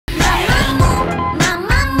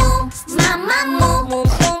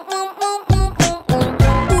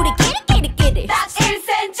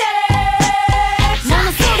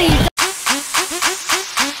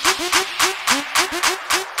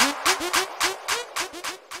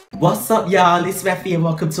What's up y'all, it's Raffy and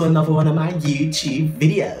welcome to another one of my YouTube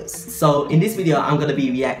videos. So in this video I'm gonna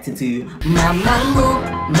be reacting to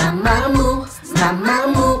MAMAMOO, MAMAMOO,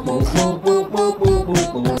 MAMAMOO,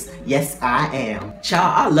 MOO-MOO-MOO-MOO-MOO-MOO. Yes I am.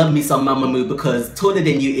 Child, I love me some MAMAMOO because Taller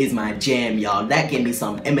Than You is my jam y'all. That gave me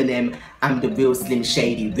some Eminem, I'm the real Slim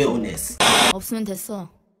Shady realness. 없으면 됐어.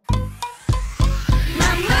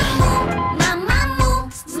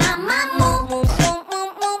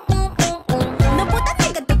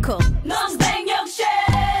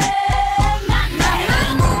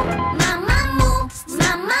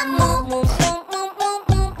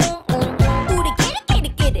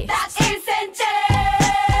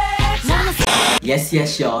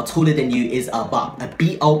 Yes y'all, Taller Than You is a bop, a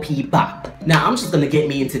B-O-P bop. Now I'm just gonna get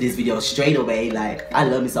me into this video straight away. Like, I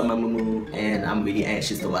love me some MAMAMOO and I'm really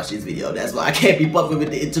anxious to watch this video. That's why I can't be bothered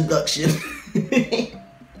with the introduction.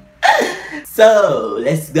 So,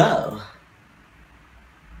 let's go.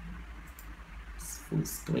 It's full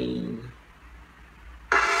screen.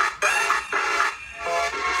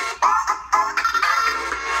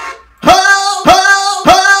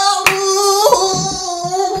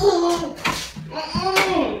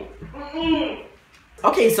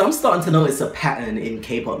 Okay, so I'm starting to notice a pattern in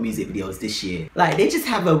K-pop music videos this year. Like, they just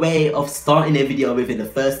have a way of starting their video within the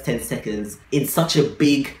first 10 seconds in such a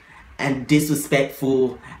big and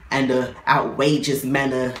disrespectful and outrageous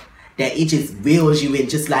manner that it just reels you in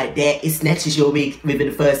just like that. It snatches your wig within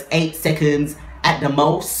the first 8 seconds at the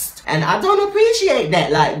most. And I don't appreciate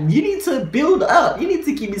that. Like, you need to build up. You need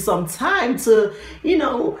to give me some time to, you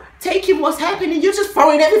know, take in what's happening. You're just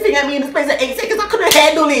throwing everything at me in the space of 8 seconds. I couldn't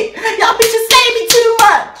handle it. Y'all bitches slay me too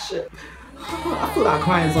much. I feel like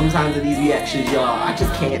crying sometimes in these reactions, y'all. I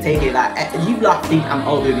just can't take it. Like, you lot think I'm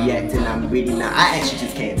overreacting. I'm really not. I actually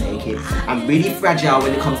just can't take it. I'm really fragile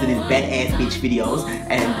when it comes to these badass bitch videos.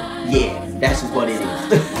 And yeah, that's just what it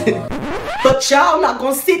is. But y'all not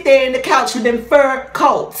gonna sit there in the couch with them fur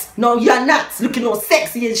coats. No, you're not, looking all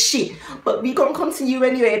sexy and shit. But we gonna continue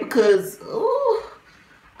anyway because, ooh,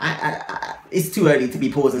 it's too early to be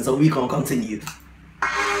pausing, so we gonna continue.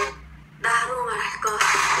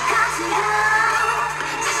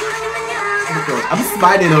 Oh God, I'm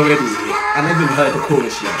smiling already. I haven't even heard the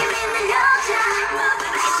chorus yet.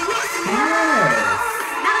 Yes.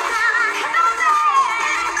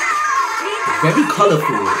 Very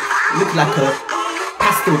colourful. Look like a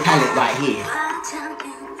pastel palette right here.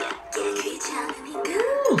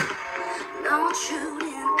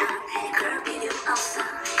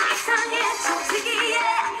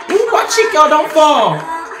 Ooh, watch it, y'all, don't fall.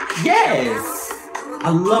 Yes,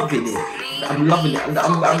 I'm loving it. I'm loving it.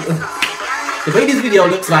 The way this video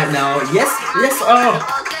looks right now. Yes.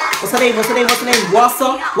 What's her name?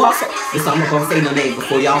 HWASA. Listen, I'm not gonna say no name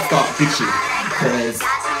before y'all start bitching, because.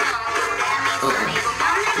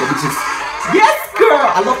 Yes, girl!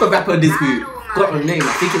 I love the rapper in this group. Got her name,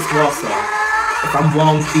 I think it's HWASA. If I'm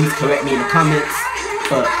wrong, please correct me in the comments.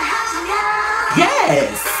 But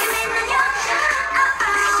yes!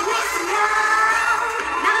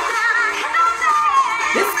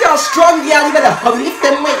 This girl's strong, y'all. You better lift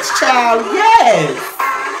them weights, child. Yes!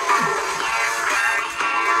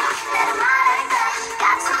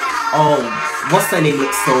 Oh, what's her name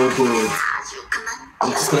looks so good. I'm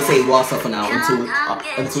just gonna say HWASA for now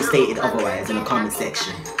until stated otherwise in the comment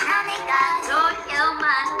section.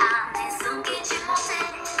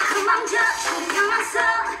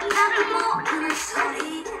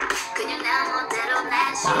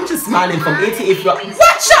 I'm just smiling from ear to ear. Watch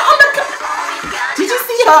her on the. Did you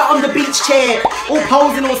see her on the beach chair, all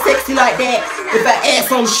posing all sexy like that, with her ass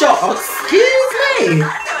on shot? Oh, excuse me.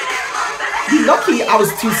 You lucky I was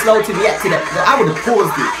too slow to react to that. I would have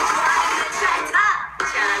paused it.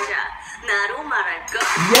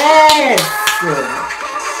 Yes!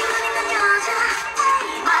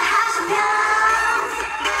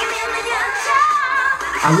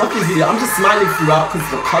 I love this video. I'm just smiling throughout because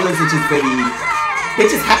the colors are just very. The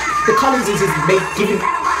colors are just giving.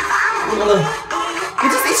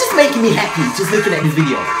 It's just making me happy just looking at this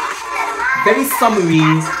video. Very summery,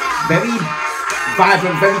 very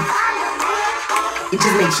vibrant, it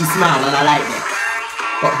just makes you smile and I like that.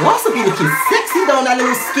 But HWASA be looking sexy though in that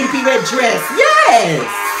little skimpy red dress. Yes!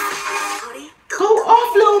 Go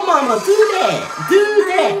off, little mama. Do that.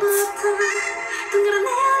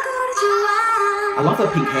 I love her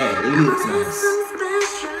pink hair. It really looks nice.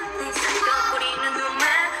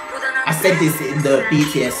 I said this in the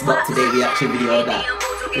BTS Not Today reaction video that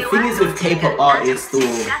the thing is with K-pop artists or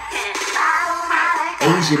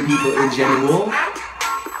Asian people in general,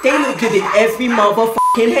 they look good in every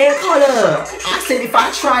motherfucking hair color. I said if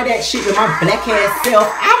I try that shit with my black ass self,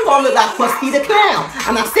 I'm gonna look like Krusty the Clown.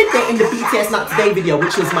 And I said that in the BTS Not Today video,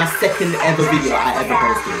 which was my second ever video I ever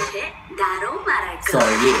posted. So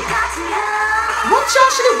yeah. Watch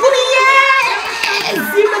out, she bully, yes!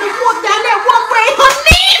 You better walk down that one way,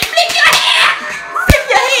 honey! Flip your hair! Flip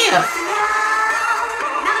your hair!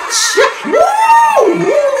 Woo!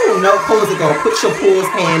 Woo! No, pause it, girl. Put your pause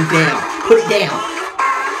hand down. Put it down.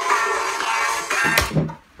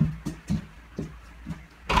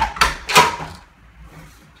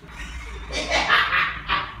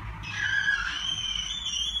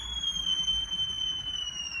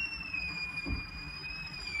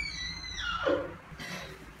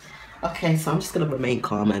 Okay, so I'm just gonna remain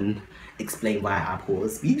calm and explain why I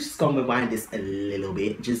paused. We just gonna rewind this a little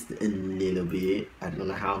bit, just a little bit. I don't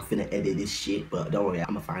know how I'm finna edit this shit, but don't worry, I'm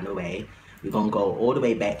gonna find a way. We're gonna go all the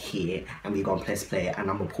way back here and we're gonna press play,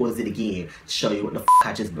 and I'm gonna pause it again to show you what the f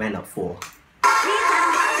I just ran up for.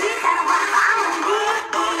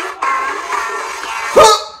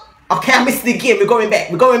 Okay, I missed it again. We're going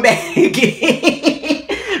back. We're going back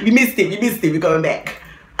again. We missed it. We missed it. We're going back.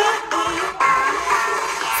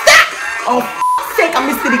 Oh, f***ing sake, I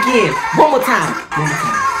missed it again. One more time. One more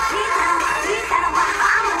time.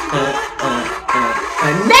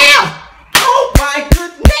 Now! Oh my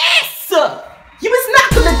goodness! You was not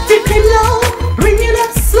gonna dip it low. Bring it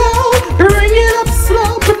up slow. Bring it up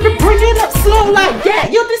slow. Bring it up slow like that.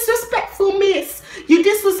 You're disrespectful, miss. You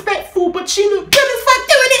disrespectful, but you look good as fuck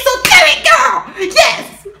doing it, so do it, girl!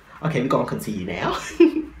 Yes! Okay, we're gonna continue now.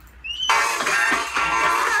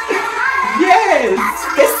 Yes!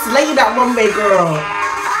 Let's slay that one way, girl.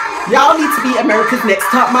 Y'all need to be America's Next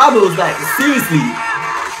Top Models, like, seriously.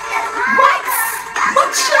 What?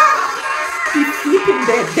 What y'all? Be flipping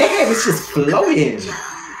their hair is just flowing.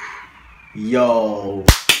 Yo.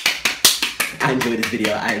 I enjoyed this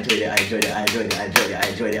video. I enjoyed it. I enjoyed it. I enjoyed it. I enjoyed it. I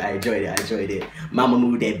enjoyed it. I enjoyed it. I enjoyed it.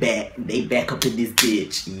 MAMAMOO, they back. They back up in this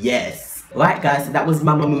bitch. Yes. Right, guys, so that was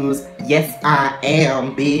MAMAMOO's Yes I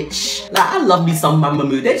Am, bitch. Like, I love me some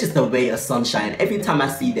MAMAMOO. They're just a ray of sunshine. Every time I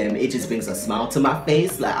see them, it just brings a smile to my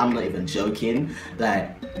face. Like, I'm not even joking.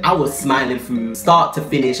 Like, I was smiling through start to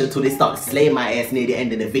finish until they started slaying my ass near the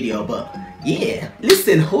end of the video. But yeah,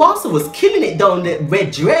 listen, HWASA was killing it though in that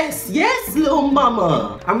red dress. Yes, little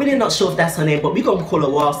mama. I'm really not sure if that's her name, but we're gonna call her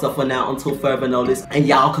HWASA for now until further notice. And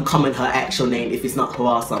y'all can comment her actual name if it's not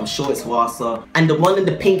HWASA. I'm sure it's HWASA. And the one in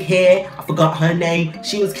the pink hair, I forgot her name.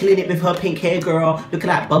 She was killing it with her pink hair, girl. Look at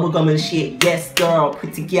that bubblegum and shit. Yes, girl.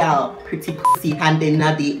 Pretty girl. Pretty pussy hand in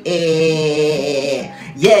the air.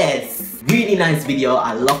 Yes. Really nice video.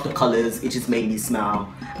 I love the colors. It just made me smile.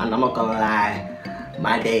 And I'm not gonna lie,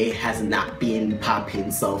 my day has not been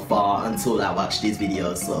popping so far until I watched this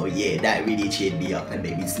video. So yeah, that really cheered me up and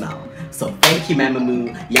made me smile. So thank you,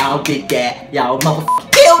 MAMAMOO. Y'all did that. Y'all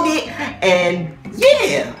motherfucking killed it. And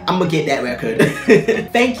yeah, I'm gonna get that record.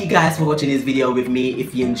 Thank you guys for watching this video with me.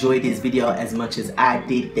 If you enjoyed this video as much as I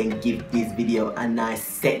did, then give this video a nice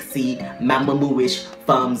sexy MAMAMOO-ish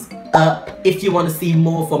thumbs up. If you want to see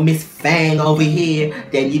more from Miss Fang over here,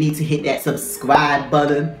 then you need to hit that subscribe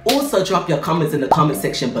button. Also drop your comments in the comment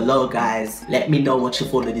section below, guys. Let me know what you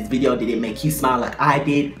thought of this video. Did it make you smile like I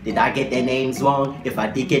did? Did I get their names wrong? If I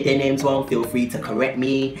did get their names wrong, feel free to correct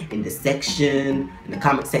me in the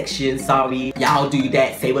comment section. Sorry. Y'all do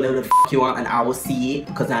that, say whatever the f you want, and I will see it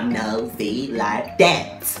because I'm nosy like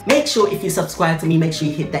that. Make sure if you subscribe to me, make sure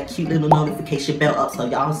you hit that cute little notification bell up so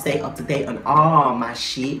y'all stay up to date on all my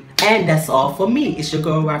shit. And that's all for me. It's your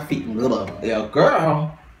girl Raffy. Your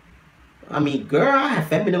girl. I mean, girl, I have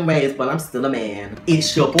feminine ways, but I'm still a man.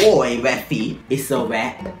 It's your boy Raffy. It's a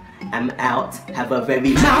wrap. I'm out. Have a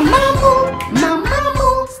very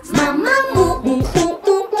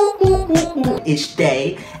MAMAMOO-ish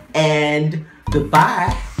day, and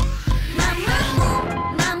goodbye.